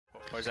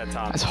Where's that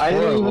top? I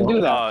didn't even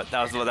do that. Oh,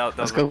 that was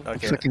Let's go.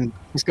 okay.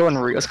 Let's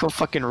go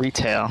fucking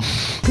retail.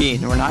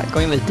 Bean, we're not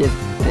going to the div,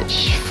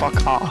 bitch.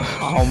 Fuck off.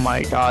 Oh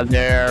my god,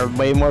 there are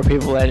way more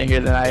people in here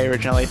than I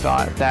originally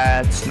thought.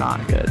 That's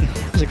not good.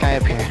 There's a guy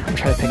up here. I'm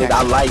trying to pick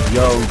I like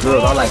young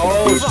girls. I like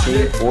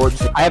 15,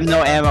 14. I have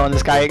no ammo on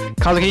this guy.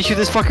 Cosmo, can you shoot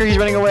this fucker? He's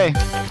running away.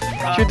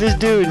 Shoot this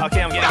dude.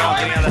 Okay, I'm getting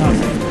out of the house.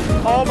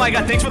 Oh my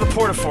god, thanks for the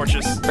porta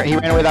fortress. He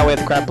ran away that way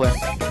with the grappler.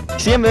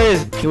 See him? There he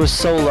is. He was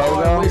so low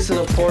though. Wait to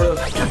the porta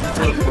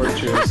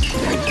fortress.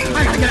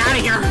 I gotta get out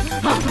of here!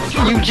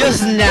 You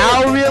just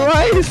now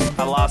realized?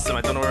 I lost him.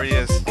 I don't know where he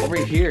is. Over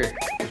here.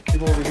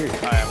 People over here.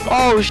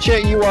 Oh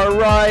shit, you are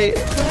right.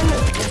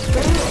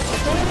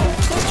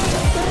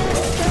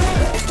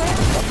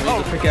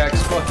 Oh,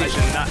 pickaxe. Fuck I it.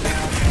 should not.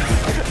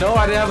 No,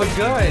 I didn't have a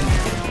gun.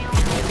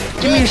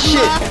 Give me shit.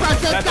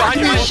 That's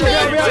behind you.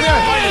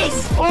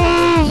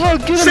 Oh fuck,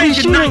 get him. He's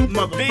shooting.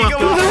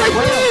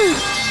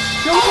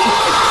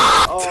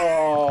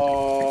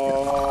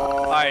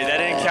 Alright, that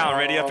didn't count.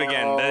 Ready up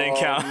again. That didn't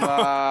count.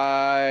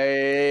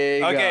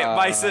 Okay,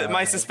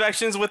 my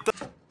suspicions with the.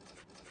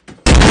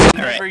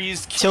 Alright.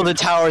 Tilted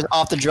towers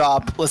off the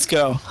drop. Let's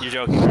go. You're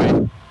joking,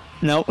 right?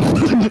 Nope.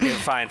 Okay,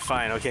 fine,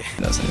 okay.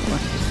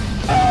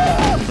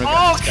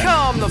 Oh,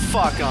 come the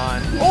fuck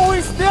on. Oh,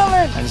 he's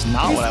stealing. That is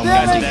not what I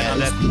Guys, wanted I'm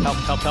to dead.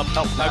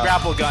 Help. My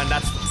grapple gun,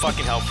 that's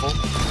fucking helpful.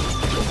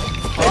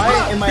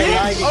 Why am I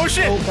lagging Oh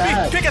shit! so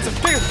bad? Pick at some,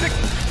 close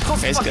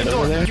the It's fucking good door.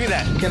 over there. Give me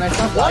that. Can I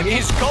stop What lagging?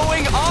 is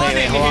going on Wait,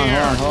 in hold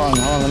here? on.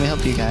 Let me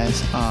help you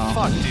guys. Oh.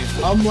 Fuck, dude.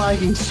 I'm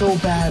lagging so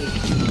bad.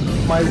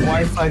 My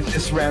Wi-Fi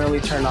just randomly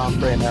turned off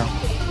right now.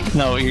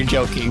 No, you're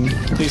joking.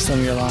 Please tell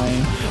me you're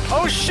lying.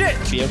 Oh shit!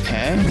 Be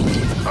okay?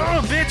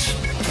 Oh, bitch!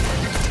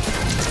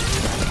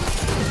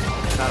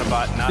 Not a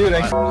bot, not Dude, a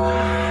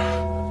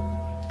bot.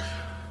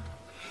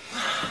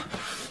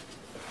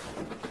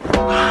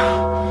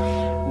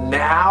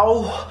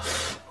 Now,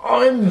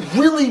 I'm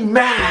really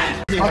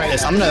mad. Fuck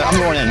this. I'm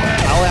going in.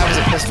 All I have is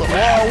a pistol. Whoa.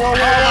 Oh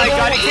my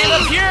god, he came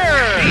up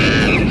here!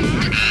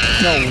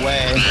 No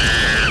way.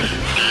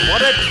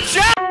 What a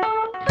jack!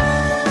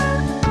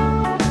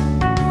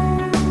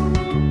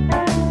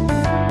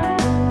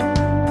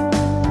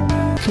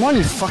 Come on,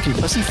 you fucking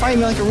pussy. Fight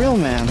me like a real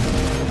man.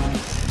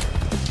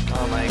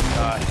 Oh my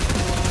god.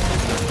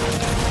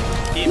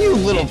 You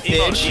little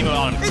bitch. Emo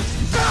on him.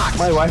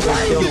 My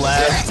Wi-Fi killed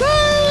left.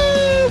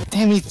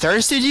 Damn, he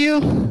thirsted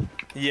you?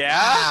 Yeah?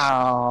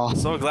 Wow.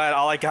 So glad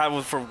all I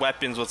got for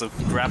weapons was a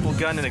grapple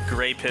gun and a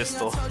gray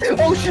pistol.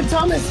 Oh shit,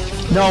 Thomas!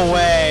 No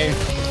way.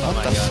 Oh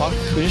What the fuck?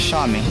 Who just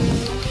shot me?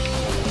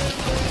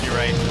 You're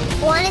right.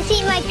 Wanna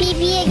see my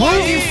PP again?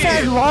 What? You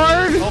fed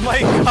lard? Oh my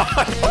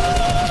god.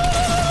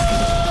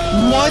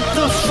 What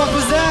the fuck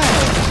was that?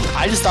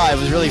 I just thought it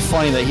was really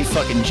funny that he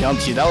fucking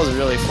jumped you. That was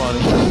really funny.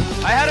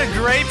 I had a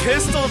gray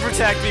pistol to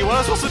protect me. What am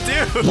I supposed to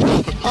do?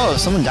 Oh,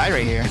 someone died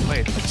right here.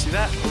 Wait, see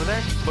that? Over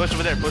there? Push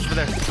over there, push over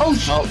there. Oh,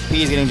 oh,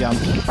 B is getting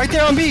jumped. Right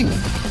there on B.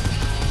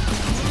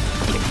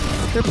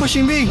 They're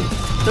pushing B.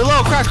 They're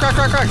low. Crack.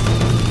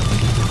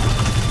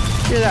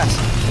 Hear that?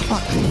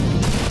 Fuck.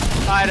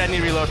 Alright, I need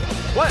to reload.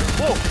 What?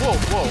 Whoa.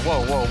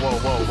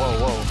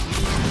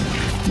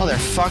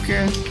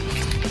 Motherfucker.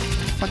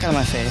 Fuck out of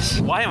my face.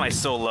 Why am I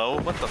so low?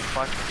 What the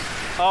fuck?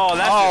 Oh,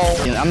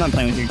 that's Dude, I'm not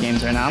playing with your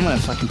games right now. I'm gonna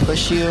fucking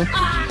push you. You're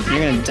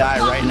gonna die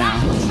right now.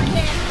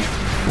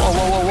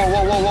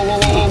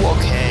 Whoa.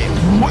 Okay.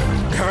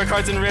 Cover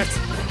cards and rift.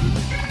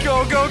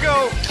 Go.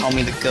 Call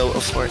me the goat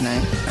of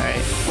Fortnite.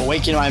 Alright.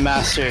 Awaken my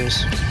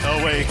masters.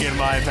 Awaken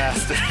my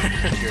master.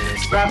 Here it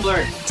is.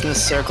 Grappler! It's in the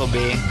circle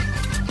B.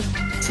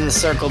 It's in the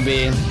circle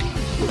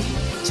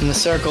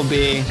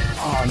B.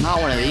 Oh,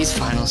 not one of these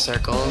final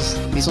circles.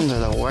 These ones are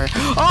the worst.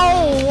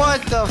 Oh,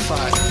 what the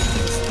fuck?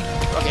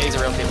 Okay, these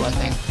are real people, I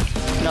think.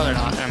 No, they're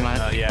not. Never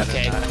mind. Oh, yeah,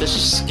 okay, they're not. this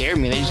just scared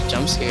me. They just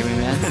jump scared me,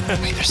 man.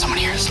 Wait, there's someone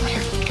here.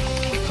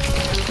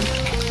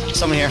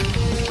 Someone here.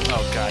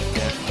 Oh god,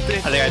 yeah.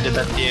 I think I did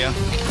that to you.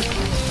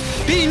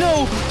 B,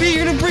 no! B,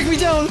 you're gonna break me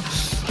down!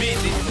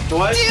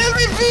 What? Damn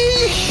it, B!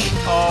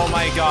 Oh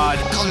my god.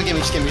 Come on,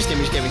 just give me.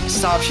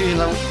 Stop shooting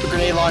the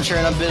grenade launcher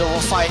in a bit of a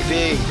fight,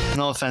 B.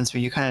 No offense, but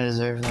you kind of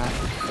deserve that.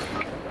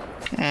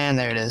 And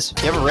there it is.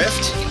 You have a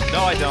rift?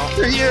 No, I don't.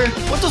 They're here.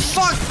 What the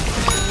fuck?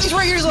 He's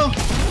right here, though.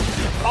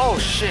 Oh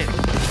shit.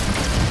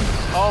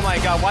 Oh my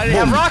god, why did they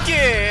have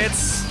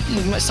rockets?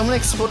 Someone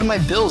exploded my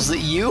bills. Is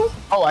it you?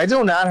 Oh, I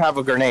do not have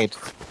a grenade.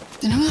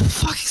 Then who the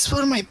fuck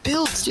exploded my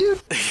bills,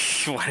 dude?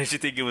 Why did you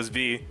think it was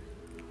B?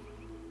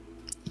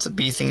 It's a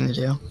B thing to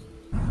do.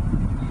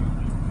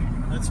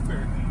 That's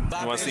fair.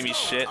 You wanna see me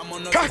shit?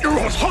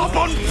 Kakarot's hop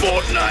on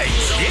Fortnite!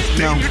 Shit,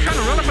 No. You're trying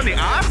to run up on the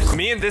ops?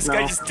 Me and this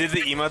guy just did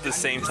the emo at the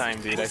same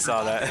time, dude. I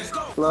saw that.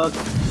 Look.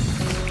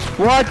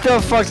 What the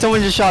fuck?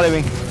 Someone just shot at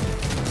me.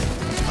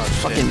 Oh,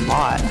 Fucking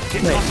bot.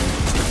 Wait.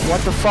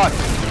 What the fuck?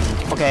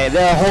 Okay,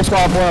 the whole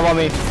squad pouring up on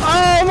me.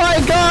 Oh my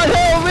god,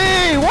 help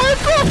me! What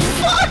the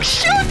fuck?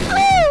 Shoot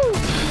me!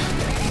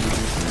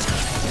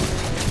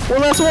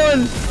 One last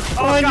one!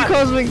 Behind you,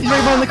 Cosmic. He's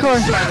right behind the car.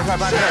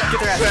 Get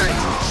their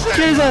ass.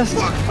 Jesus! Oh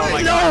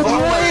my No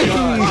god. way!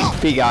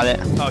 B got it.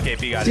 Okay,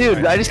 B got it. Dude,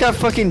 Right. I just got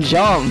fucking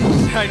jumped.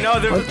 I know,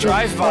 there was a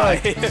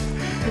drive-by.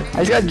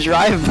 I just got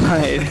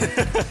drive-by.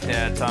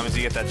 Yeah, Thomas,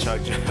 you get that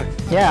chug jug.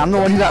 Yeah, I'm the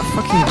one who got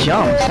fucking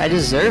jumped. I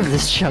deserve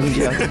this chug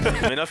jug.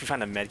 Let me know if you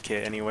find a med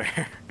kit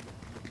anywhere.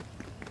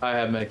 I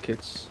have med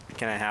kits.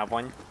 Can I have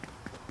one?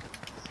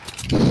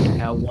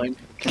 Have one.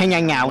 Can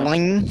I have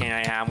one? Can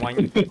I have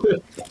one?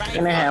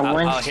 Can I have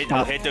one? I'll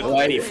hit the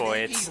lady for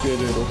it. Good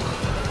noodle.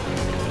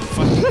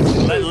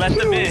 Let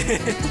them in.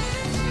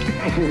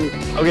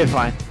 Okay,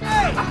 fine.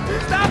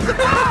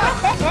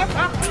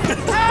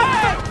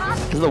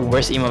 This is the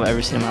worst emo I've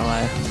ever seen in my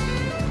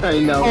life. I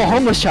know. Oh,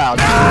 homeless child.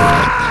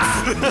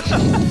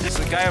 There's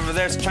a guy over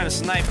there trying to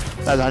snipe.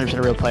 That was 100%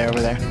 a real player over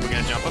there. We're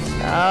gonna jump him.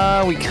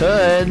 We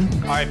could.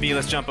 Alright, B,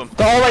 let's jump him.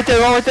 The all right there,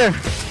 the all right there.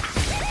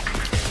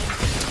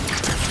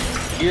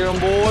 Get 'em,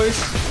 boys.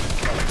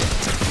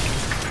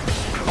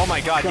 Oh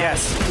my god,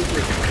 yes.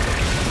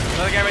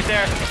 Another guy right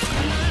there.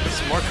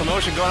 Some more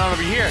commotion going on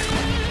over here.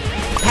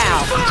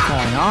 Pow. What's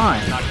going on?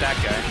 Knock that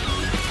guy.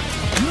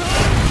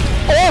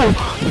 Oh!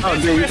 Oh,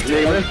 they missed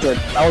it.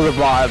 That was a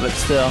bot, but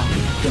still.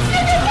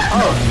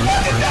 Oh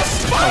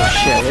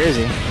shit, where is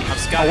he? I'm Oh,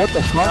 Scott. what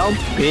the fuck?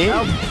 B?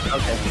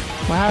 Okay.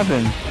 What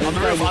happened? On the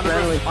roof, on the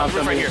roof, on the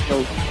roof right here.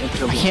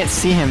 I can't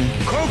see him.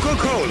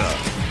 Coca-Cola.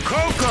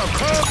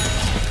 Coca-Cola.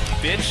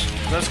 Bitch,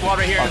 another squad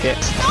right here. Okay.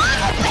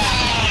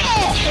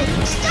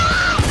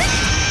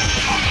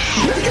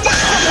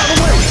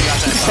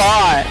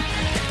 Saw it.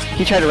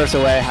 He tried to rip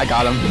away. I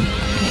got him.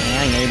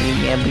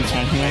 Yeah, we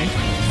can't hear.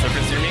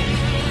 Surface near me.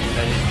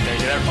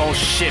 There. Oh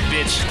shit,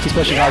 bitch. He's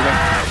pushing hard.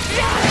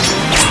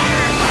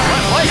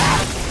 What?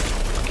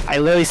 I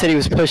literally said he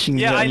was pushing.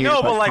 Yeah, you, I and you know,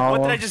 were but just like, what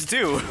oh. did I just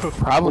do?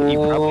 Probably.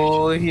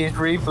 Oh, he's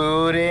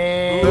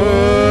rebooting.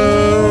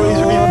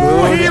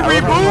 He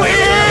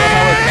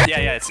rebooted.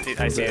 Yeah,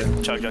 I see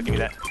it. Chug, give me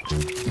that.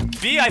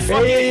 B, I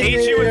fucking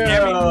hate you with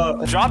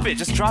every. Drop it,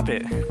 just drop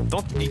it.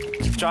 Don't,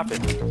 just drop it.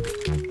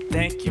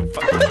 Thank you.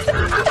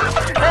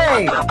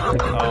 Hey!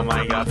 Oh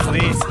my god,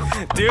 please.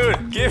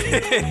 Dude, give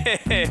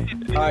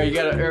it. Alright, you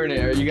gotta earn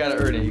it. You gotta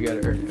earn it,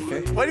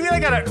 okay? What do you mean I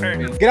gotta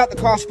earn it? Get out the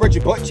car, spread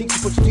your butt cheeks,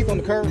 and put your teeth on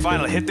the curb. Fine,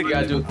 I'll hit the, You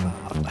gotta do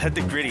hit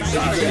the gritty.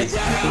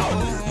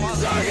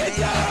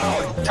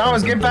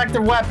 Thomas, get back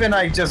the weapon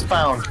I just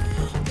found.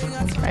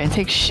 I didn't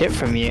take shit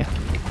from you.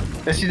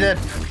 Yes, you did.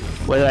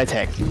 What did I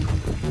take?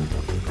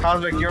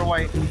 Cosmic, you're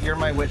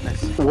my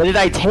witness. What did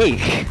I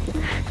take?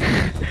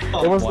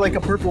 It was like a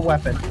purple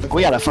weapon.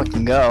 We gotta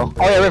fucking go.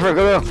 Oh yeah, River,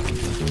 go.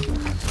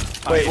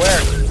 Wait,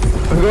 where?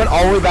 We're going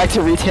all the way back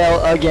to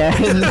retail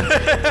again.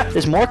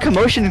 There's more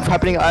commotion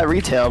happening at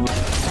retail.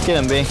 Get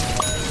him, B.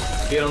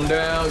 Get him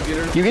down, get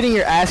her. You're getting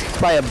your ass kicked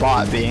by a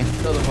bot, B.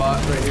 Another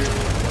bot right here.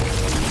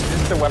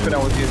 This is the weapon I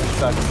was using.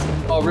 Sucks.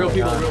 Oh, real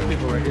people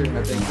right here,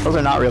 I think. Those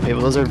are not real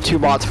people. Those are two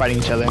bots fighting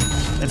each other.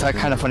 It's like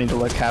kind of funny to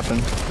look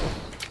happen.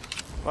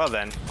 Well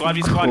then, squad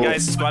v squad,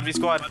 guys. Squad v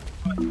squad.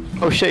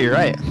 Oh shit, you're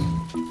right.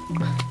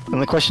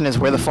 And the question is,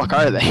 where the fuck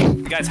are they?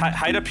 Guys,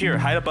 hide up here.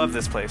 Hide above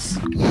this place.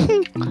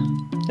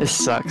 This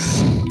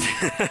sucks.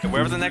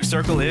 Wherever the next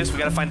circle is, we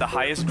gotta find the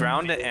highest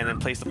ground and then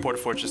place the port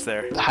fortress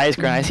there. The highest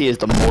ground I see is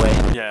the boy.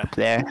 Yeah.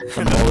 There.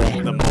 The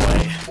boy. The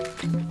boy.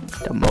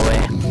 The boy.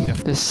 Yeah.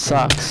 This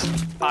sucks.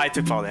 I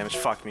took fall damage.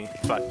 Fuck me.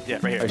 But yeah,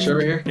 right here. Are you sure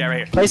right here? Yeah, right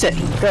here. Place it.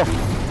 Go.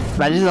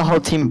 Imagine the whole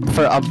team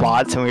for a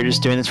bots and we were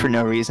just doing this for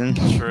no reason.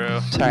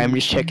 True. Sorry, I'm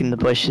just checking the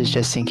bushes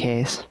just in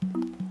case.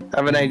 I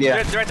have an idea.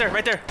 Right there,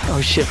 right there.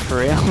 Oh shit, for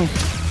real?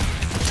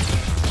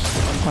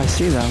 Oh, I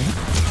see them.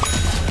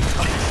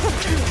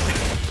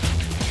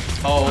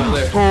 Oh, over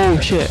there. Oh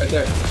shit. Right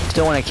there.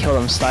 Still want to kill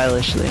them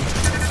stylishly.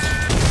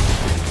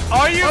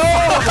 Are you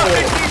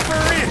fucking for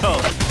real?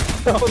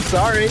 Oh,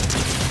 sorry.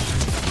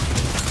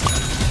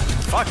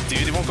 Fuck,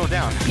 dude, it won't go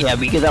down. Yeah,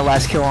 but you get that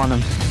last kill on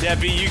them. Yeah,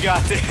 B, you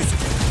got this.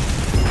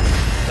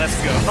 Let's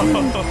go.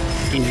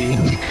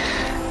 Easy.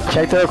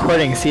 Check the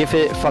recording, see if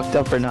it fucked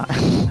up or not.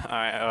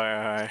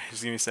 Alright.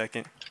 Just give me a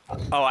second.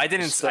 Oh, I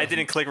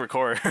didn't click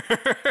record.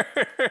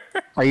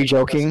 Are you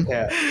joking?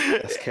 Yeah,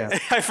 that's cap.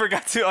 I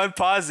forgot to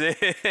unpause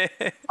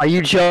it. Are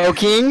you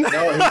joking?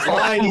 No, he's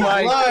lying. Oh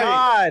my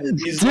god. Dude!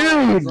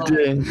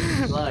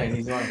 He's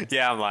lying.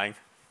 Yeah, I'm lying.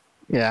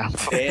 Yeah.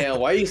 Damn,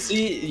 why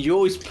you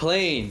always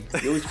playing?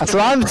 That's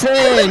what I'm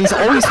saying! He's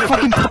always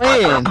fucking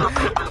playing!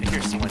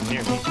 Here's someone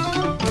near me.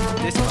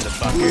 This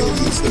motherfucker.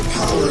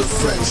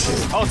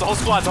 Oh, it's the whole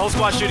squad. The whole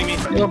squad shooting me.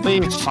 You'll be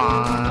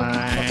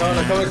fine. Come.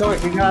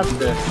 We got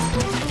this.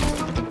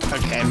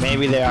 Okay,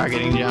 maybe they are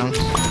getting jumped.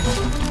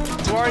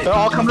 Who are you? They're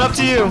all coming up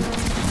to you! I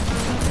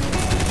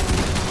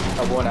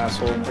have one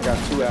asshole. I got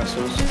two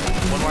assholes.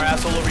 One more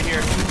asshole over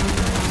here.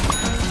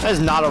 That is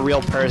not a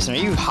real person. Are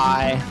you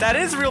high? That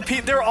is real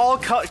people. They're all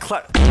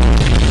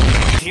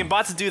Can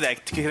bots do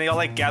that? Can they all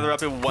like gather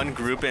up in one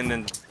group and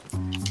then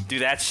do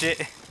that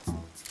shit?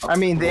 I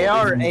mean, they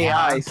are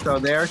AI, so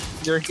they're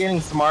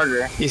getting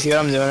smarter. You see what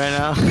I'm doing right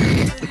now?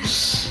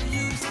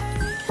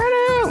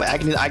 Wait, I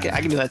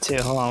can do that too.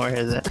 Hold on, where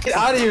is it? Get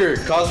out of here,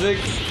 Cosmic.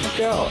 Fuck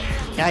out.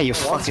 Yeah, you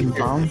fucking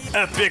bum.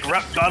 Epic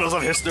rap battles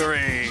of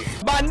history.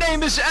 My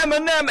name is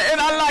Eminem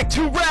and I like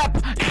to rap.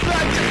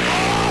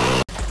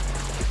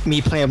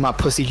 Me playing with my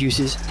pussy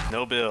juices.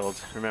 No build.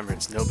 Remember,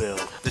 it's no build.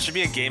 There should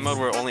be a game mode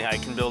where only I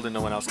can build and no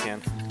one else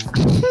can.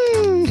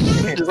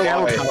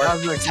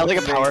 Sounds like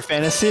a power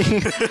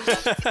fantasy.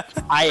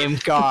 I am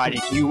God,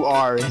 you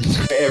are.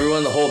 Everyone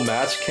in the whole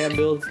match can't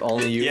build,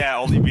 only you. Yeah,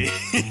 only me.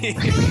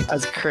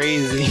 That's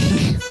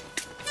crazy.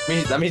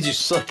 That means you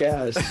suck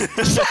ass.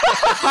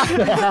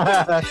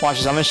 Watch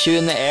this, I'm gonna shoot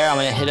in the air, I'm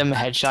gonna hit him, a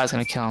headshot, it's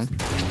gonna kill him.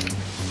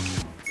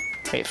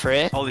 Wait for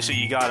it. Holy shit,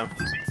 you got him.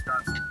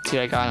 Dude,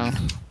 I got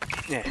him.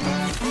 Yeah.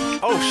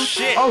 Oh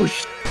shit! Oh,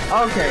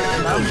 okay.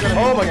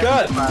 Oh my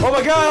god! Oh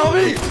my god, help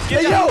me!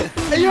 Hey yo!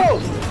 Hey yo!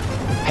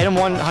 Hit him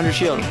 100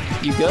 shield.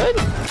 You good?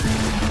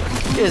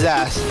 Get his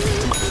ass.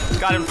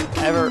 Got him.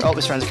 Oh,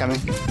 his friends are coming.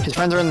 His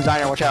friends are in the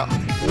diner, watch out.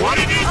 Oh,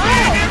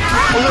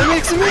 that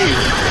makes me!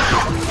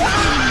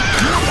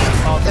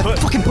 That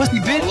fucking pussy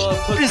bitch!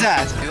 Look at his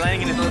ass! He's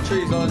landing in He's on the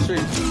tree, he's on the tree.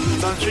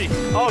 He's on the tree.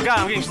 Oh god,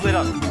 I'm getting lit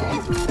up.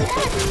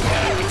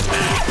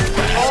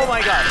 Oh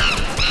my god.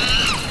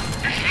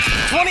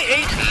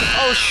 28!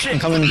 Oh shit! I'm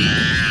coming.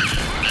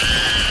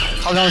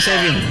 I'll go and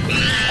save you.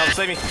 Help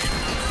save me.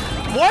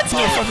 What? What the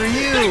fuck are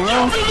you,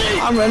 bro?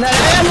 I'm running out of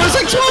ammo. There's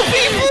like 12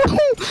 people!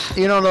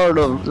 You don't know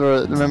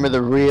remember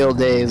the real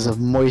days of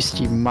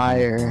Moisty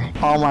Meyer.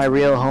 All my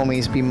real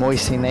homies be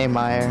moisting they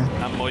Meyer.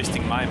 I'm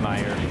moisting my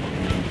mire.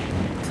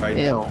 Right.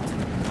 Ew.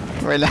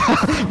 Right now?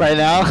 Right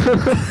now?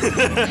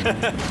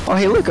 Oh,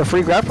 hey, look, a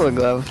free grappling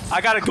glove. I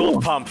got a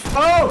gold pump.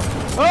 Oh!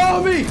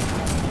 Oh, me!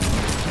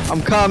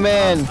 I'm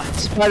coming!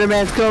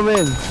 Spider-Man's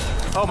coming!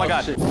 Oh my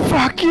god. Shit.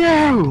 Fuck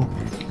you!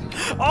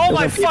 Oh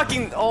my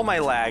fucking. Oh my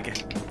lag.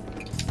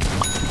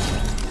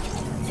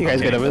 You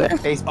guys good over there?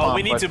 Oh,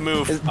 we need to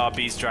move.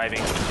 Beast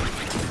driving.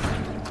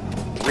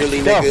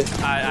 Really, Go.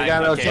 nigga?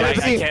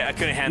 I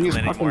couldn't handle You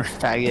it fucking anymore.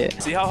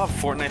 faggot. See how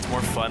Fortnite's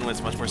more fun when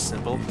it's much more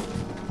simple?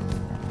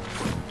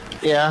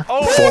 Yeah.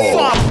 Oh,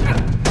 fuck!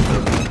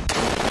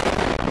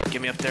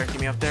 Get me up there, get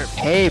me up there.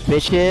 Hey,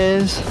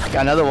 bitches.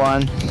 Got another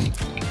one.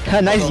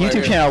 Nice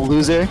YouTube channel,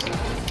 loser.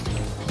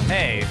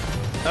 Hey,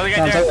 another guy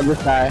Sounds there. like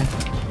this guy.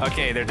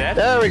 Okay, they're dead.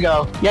 There we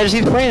go. Yeah, just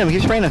keep spraying him,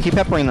 keep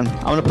peppering them.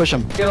 I'm gonna push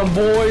him. Get him,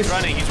 boys!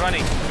 He's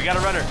running. We got a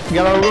runner. You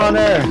got a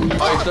runner.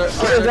 Alright, Look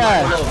at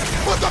that.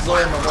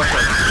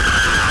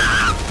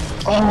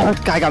 Oh,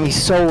 that guy got me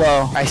so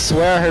low. I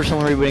swear I heard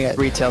someone rebooting at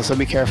retail, so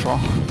be careful.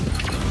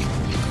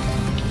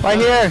 Right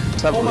here.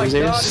 What's up, Oh my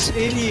losers? god, this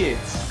idiot!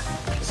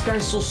 This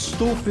guy's so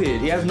stupid.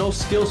 He has no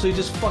skill, so he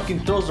just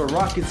fucking throws the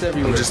rockets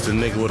everywhere. I'm just a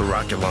nigga with a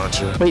rocket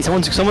launcher. Wait,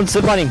 someone's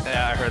ziplining.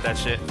 Yeah, I heard that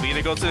shit. We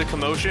either go to the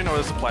commotion or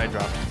the supply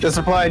drop. The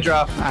supply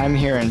drop. I'm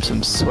hearing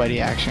some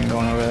sweaty action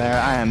going over there.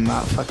 I am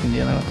not fucking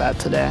dealing with that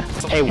today.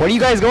 Hey, what are you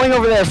guys going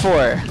over there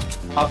for?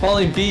 I'm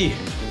falling B.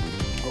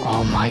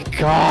 Oh my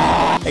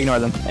god. Ignore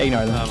them.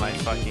 Ignore them. Oh my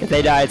fucking. If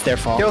they die, it's their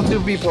fault. Kill 2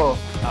 people.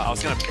 I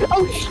was gonna.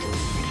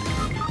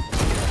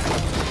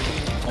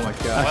 Oh my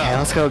god. Okay,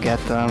 let's go get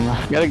them.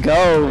 You gotta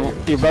go.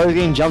 Your brother's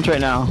getting jumped right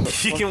now.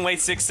 You can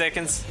wait 6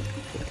 seconds.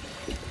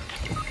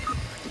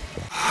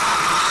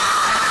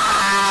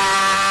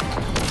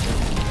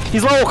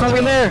 He's low. Come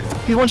in there.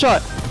 He's one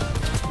shot.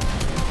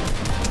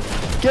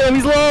 Get him.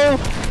 He's low.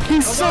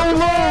 He's so low.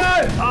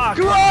 Ah,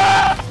 Come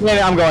on.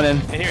 Yeah, I'm going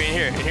in. in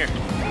here.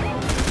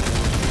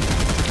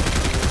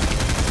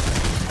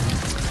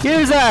 Get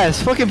his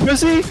ass. Fucking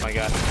pussy. Oh my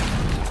god.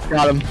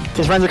 Got him.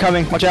 His friends are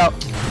coming. Watch out.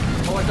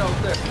 Oh my god,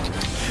 there.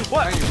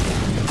 What?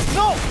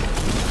 No!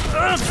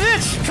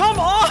 Bitch! Come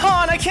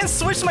on! I can't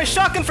switch to my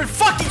shotgun for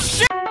fucking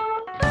shit!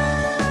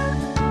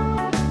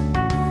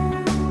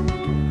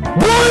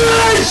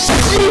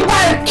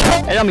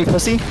 Hey, on me,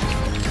 pussy.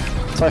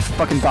 That's what I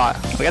fucking thought.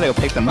 We gotta go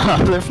pick them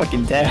up. They're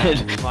fucking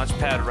dead. Launch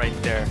pad right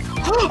there.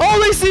 Oh,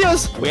 they see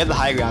us! We have the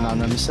high ground on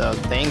them, so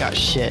they ain't got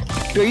shit.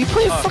 Dude, are you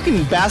playing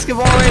fucking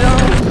basketball right now?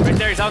 Right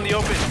there, he's out in the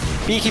open.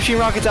 B, keep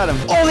shooting rockets at him.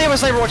 Oh, they have a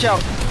sniper, watch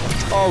out.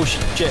 Oh,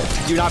 shit.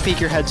 Do not peek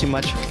your head too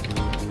much.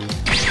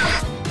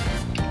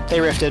 They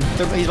rifted.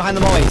 He's behind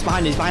the mole. He's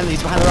behind the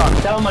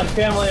rock. Tell my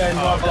family I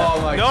know that. Oh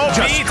my No, god.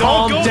 B,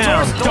 don't go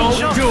towards,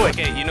 don't do it.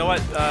 Okay, you know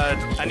what?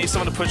 I need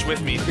someone to push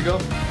with me. To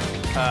go?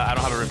 I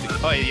don't have a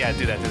rift. Oh yeah,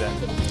 do that.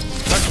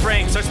 Start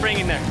spraying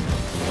in there.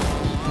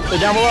 They're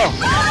down below.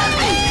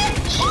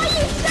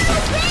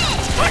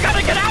 I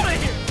gotta get out of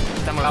here!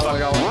 That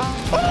motherfucker.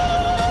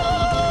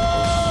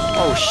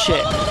 Oh,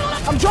 shit.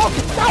 I'm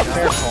joking. No.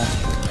 Careful.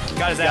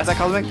 Got his Got ass. that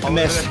Cosmic? I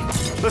missed.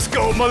 Let's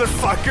go,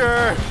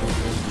 motherfucker!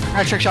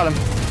 Alright, trick shot him.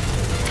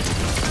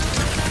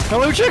 No,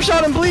 let me trick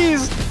shot him,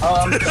 please!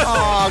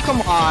 Oh,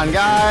 come on,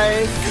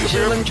 guys. You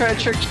should let me try to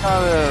trick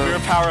shot him. We were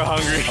power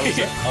hungry.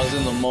 I was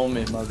in the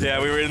moment, mother. Yeah,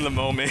 we were in the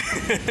moment.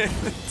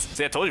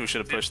 See, I told you we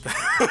should have pushed.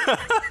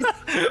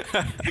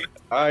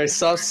 Alright,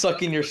 stop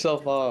sucking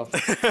yourself off.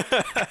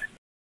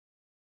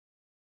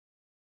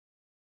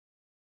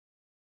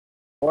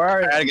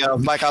 I gotta go.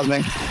 Bye,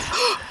 Cosmic.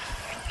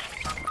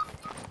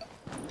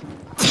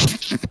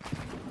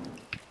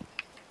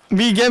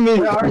 B, get me!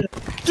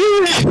 Get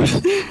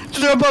Give me!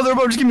 They're above,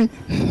 just give me!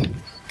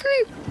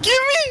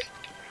 Give me!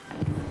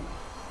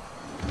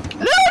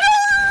 No!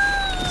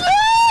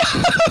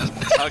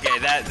 Okay,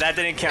 that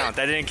didn't count.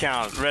 That didn't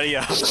count. Ready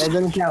up. That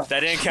didn't count. That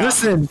didn't count.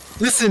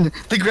 Listen,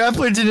 the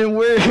grappler didn't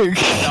work.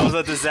 That was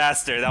a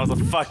disaster. That was a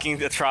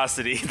fucking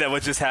atrocity that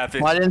would just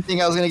happen. Well, I didn't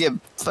think I was gonna get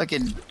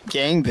fucking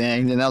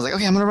gangbanged, and I was like,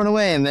 okay, I'm gonna run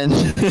away, and then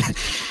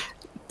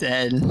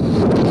dead.